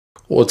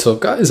What's up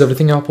guys,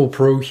 Everything Apple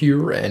Pro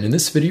here, and in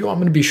this video I'm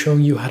going to be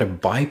showing you how to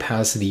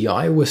bypass the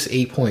iOS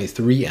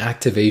 8.3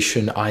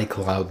 activation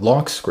iCloud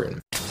lock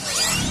screen.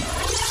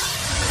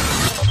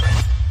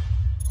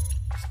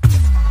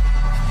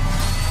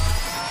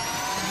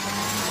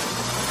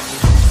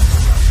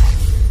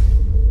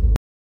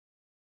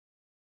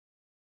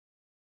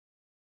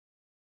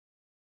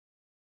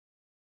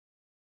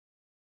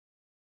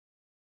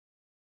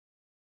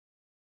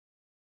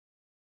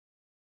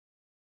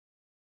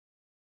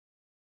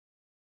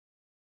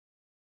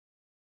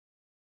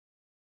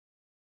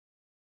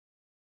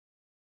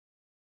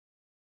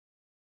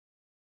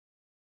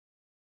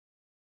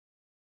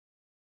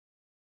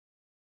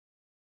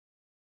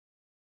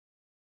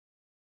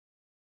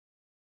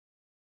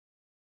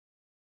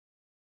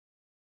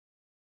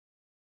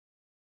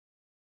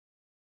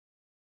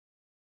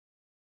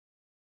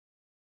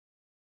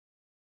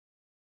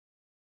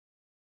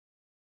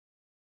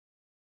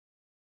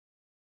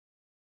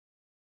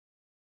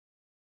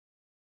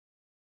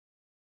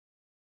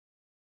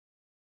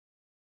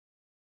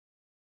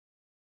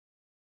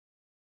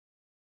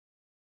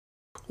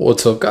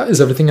 What's up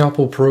guys, Everything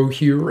Apple Pro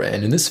here,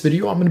 and in this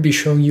video I'm going to be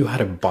showing you how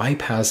to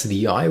bypass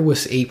the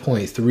iOS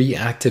 8.3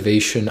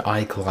 activation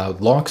iCloud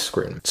lock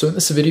screen. So in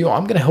this video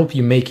I'm going to help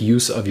you make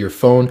use of your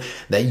phone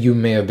that you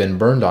may have been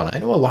burned on. I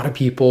know a lot of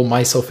people,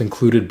 myself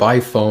included,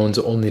 buy phones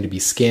only to be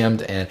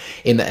scammed, and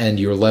in the end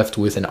you're left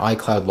with an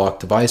iCloud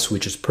locked device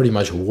which is pretty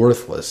much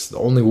worthless. The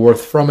only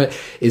worth from it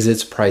is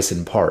its price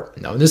in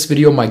part. Now in this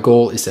video my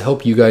goal is to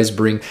help you guys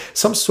bring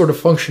some sort of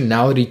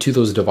functionality to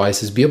those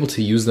devices, be able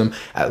to use them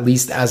at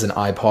least as an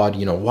iPod,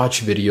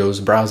 watch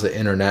videos, browse the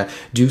internet,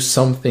 do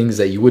some things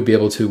that you would be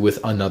able to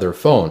with another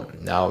phone.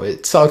 Now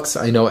it sucks,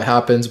 I know it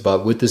happens,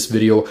 but with this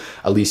video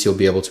at least you'll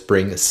be able to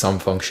bring some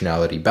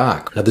functionality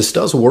back. Now this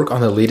does work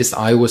on the latest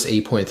iOS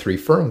 8.3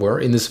 firmware.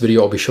 In this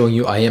video I'll be showing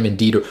you I am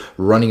indeed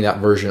running that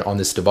version on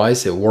this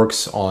device. It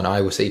works on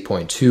iOS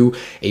 8.2,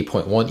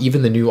 8.1,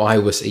 even the new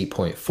iOS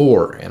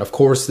 8.4, and of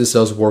course this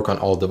does work on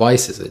all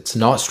devices. It's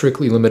not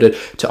strictly limited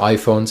to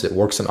iPhones, it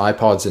works on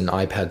iPods and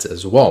iPads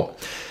as well.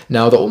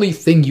 Now, the only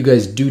thing you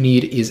guys do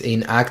need is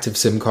an active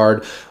SIM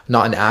card.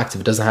 Not an active,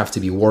 it doesn't have to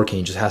be working,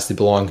 it just has to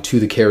belong to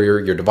the carrier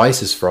your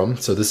device is from.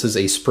 So this is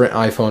a Sprint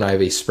iPhone, I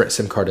have a Sprint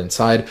SIM card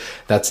inside.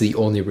 That's the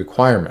only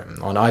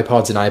requirement. On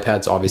iPods and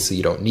iPads, obviously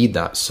you don't need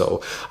that.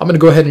 So I'm going to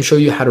go ahead and show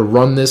you how to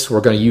run this.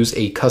 We're going to use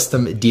a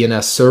custom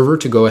DNS server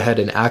to go ahead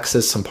and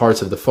access some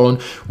parts of the phone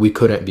we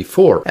couldn't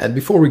before. And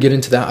before we get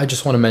into that, I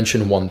just want to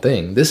mention one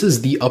thing. This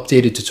is the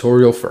updated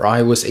tutorial for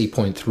iOS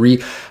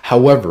 8.3.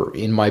 However,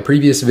 in my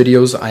previous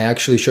videos, I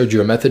actually showed you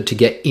a method to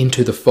get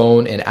into the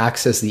phone and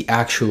access the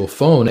actual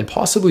phone and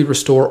possibly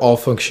restore all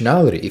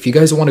functionality. If you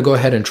guys want to go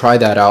ahead and try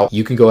that out,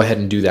 you can go ahead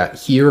and do that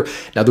here.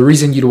 Now, the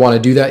reason you'd want to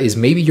do that is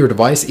maybe your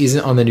device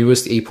isn't on the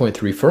newest 8.3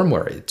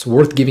 firmware. It's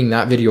worth giving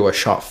that video a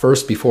shot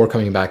first before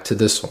coming back to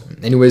this one.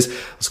 Anyways,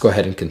 let's go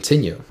ahead and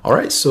continue. All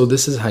right, so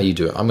this is how you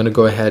do it. I'm going to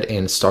go ahead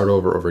and start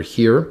over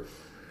here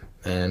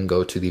and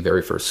go to the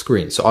very first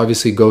screen. So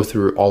obviously go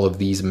through all of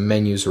these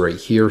menus right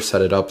here,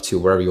 set it up to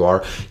wherever you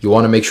are. You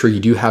want to make sure you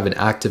do have an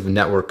active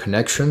network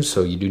connection.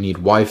 So you do need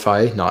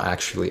Wi-Fi, not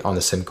actually on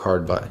the SIM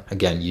card, but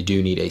again, you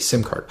do need a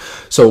SIM card.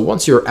 So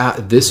once you're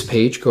at this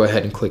page, go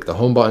ahead and click the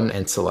home button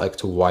and select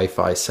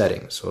Wi-Fi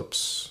settings.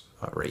 Oops,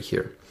 right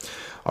here.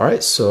 All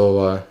right,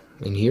 so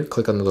in here,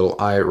 click on the little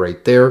eye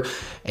right there,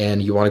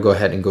 and you want to go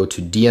ahead and go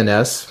to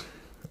DNS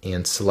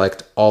and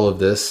select all of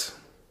this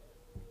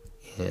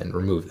and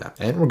remove that.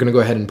 And we're going to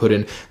go ahead and put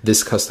in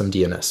this custom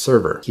DNS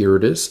server. Here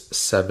it is,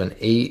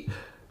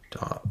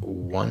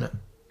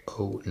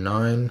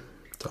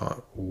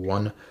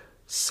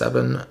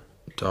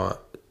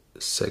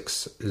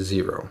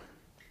 78.109.17.60.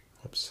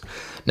 Oops.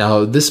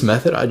 Now this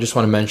method, I just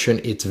want to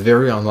mention, it's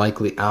very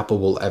unlikely Apple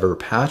will ever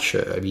patch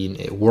it. I mean,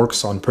 it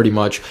works on pretty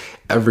much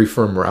every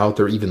firmware out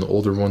there, even the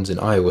older ones in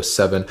iOS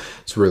 7.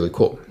 It's really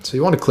cool. So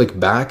you want to click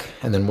back,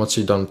 and then once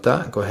you're done with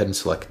that, go ahead and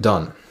select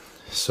done.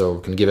 So we're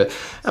going to give it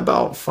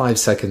about 5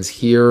 seconds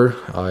here.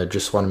 I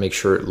just want to make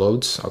sure it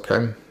loads.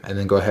 Okay. And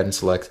then go ahead and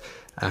select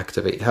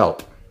activate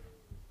help.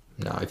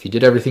 Now, if you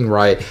did everything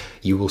right,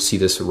 you will see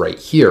this right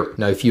here.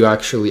 Now, if you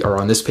actually are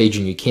on this page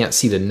and you can't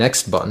see the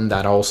next button,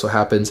 that also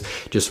happens.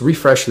 Just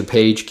refresh the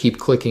page, keep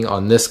clicking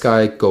on this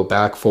guy, go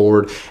back,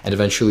 forward, and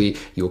eventually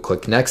you'll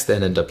click next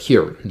and end up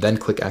here. Then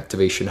click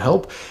activation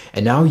help.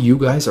 And now you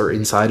guys are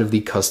inside of the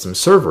custom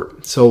server.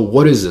 So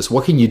what is this?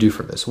 What can you do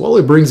from this? Well,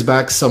 it brings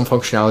back some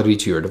functionality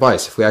to your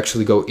device. If we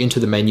actually go into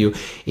the menu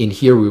in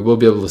here, we will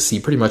be able to see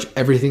pretty much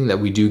everything that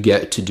we do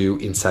get to do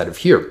inside of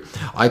here.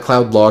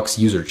 iCloud locks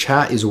user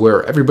chat is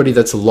where everybody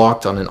that's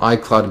locked on an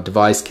iCloud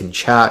device can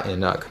chat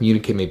and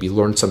communicate, maybe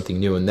learn something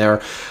new in there.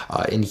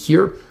 In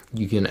here,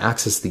 you can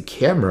access the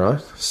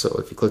camera. So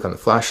if you click on the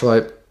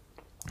flashlight,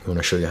 I want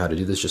to show you how to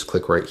do this. Just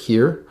click right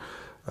here,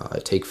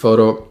 take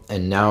photo,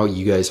 and now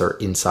you guys are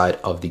inside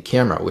of the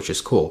camera, which is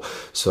cool.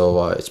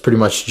 So it's pretty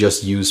much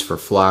just used for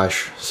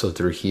flash. So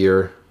through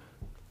here,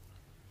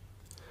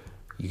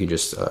 you can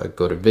just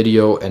go to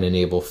video and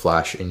enable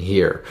flash in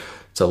here.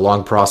 It's a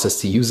long process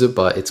to use it,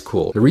 but it's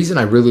cool. The reason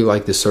I really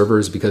like this server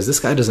is because this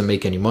guy doesn't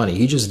make any money.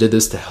 He just did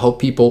this to help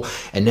people,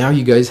 and now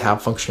you guys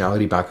have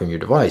functionality back on your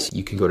device.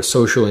 You can go to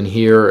social in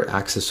here,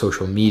 access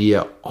social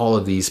media, all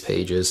of these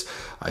pages,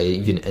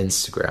 even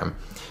Instagram.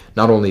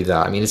 Not only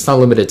that, I mean, it's not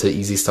limited to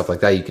easy stuff like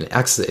that. You can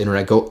access the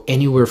internet, go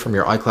anywhere from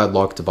your iCloud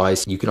locked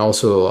device. You can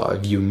also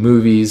view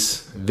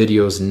movies,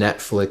 videos,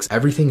 Netflix.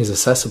 Everything is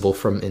accessible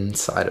from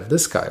inside of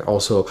this guy.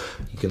 Also,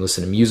 you can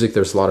listen to music.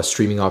 There's a lot of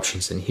streaming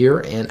options in here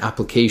and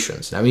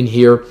applications. Now in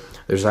here,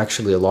 there's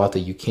actually a lot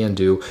that you can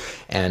do.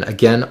 And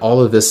again,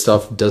 all of this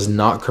stuff does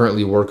not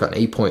currently work on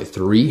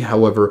 8.3.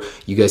 However,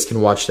 you guys can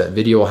watch that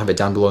video. I'll have it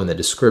down below in the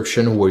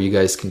description where you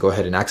guys can go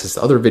ahead and access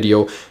the other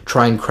video,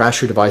 try and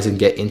crash your device and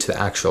get into the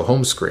actual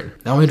home screen.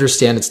 Now I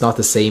understand it's not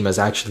the same as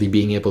actually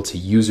being able to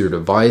use your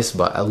device,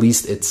 but at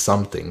least it's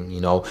something, you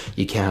know,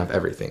 you can't have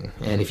everything.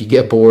 And if you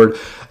get bored,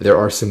 there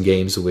are some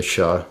games which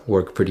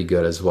work pretty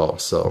good as well.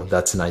 So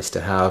that's nice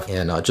to have.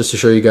 And just to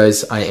show you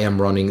guys, I am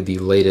running the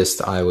latest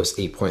iOS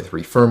 8.3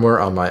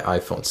 firmware on my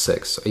iPhone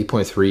 6, so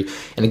 8.3.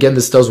 And again,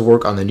 this does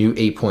work on the new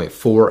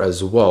 8.4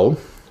 as well,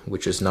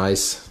 which is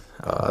nice.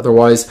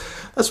 Otherwise,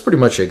 that's pretty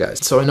much it, guys.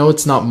 So I know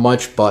it's not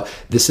much, but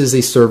this is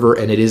a server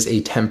and it is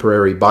a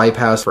temporary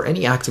bypass for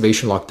any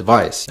activation lock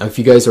device. Now, if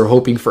you guys are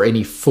hoping for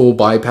any full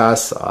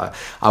bypass,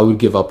 I would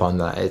give up on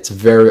that. It's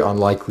very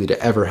unlikely to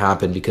ever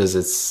happen because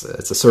it's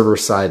a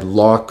server-side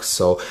lock.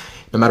 So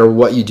no matter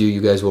what you do, you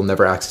guys will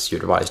never access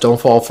your device.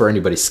 Don't fall for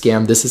anybody's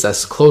scam. This is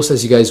as close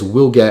as you guys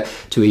will get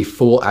to a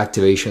full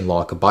activation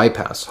lock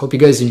bypass. Hope you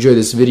guys enjoy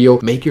this video.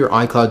 Make your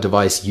iCloud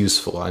device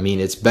useful. I mean,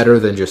 it's better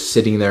than just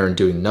sitting there and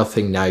doing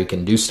nothing. Now you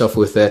can do stuff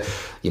with it.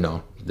 You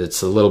know,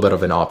 that's a little bit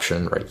of an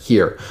option right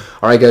here.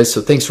 All right, guys,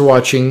 so thanks for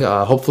watching.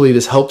 Hopefully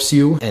this helps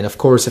you. And of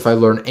course, if I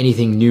learn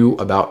anything new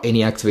about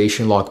any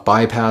activation lock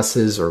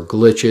bypasses or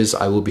glitches,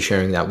 I will be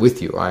sharing that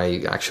with you.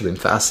 I actually am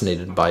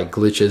fascinated by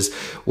glitches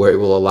where it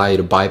will allow you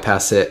to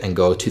bypass it and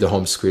go to the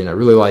home screen. I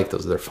really like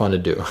those. They're fun to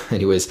do.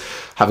 Anyways,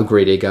 have a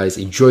great day, guys.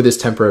 Enjoy this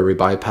temporary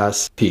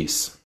bypass.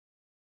 Peace.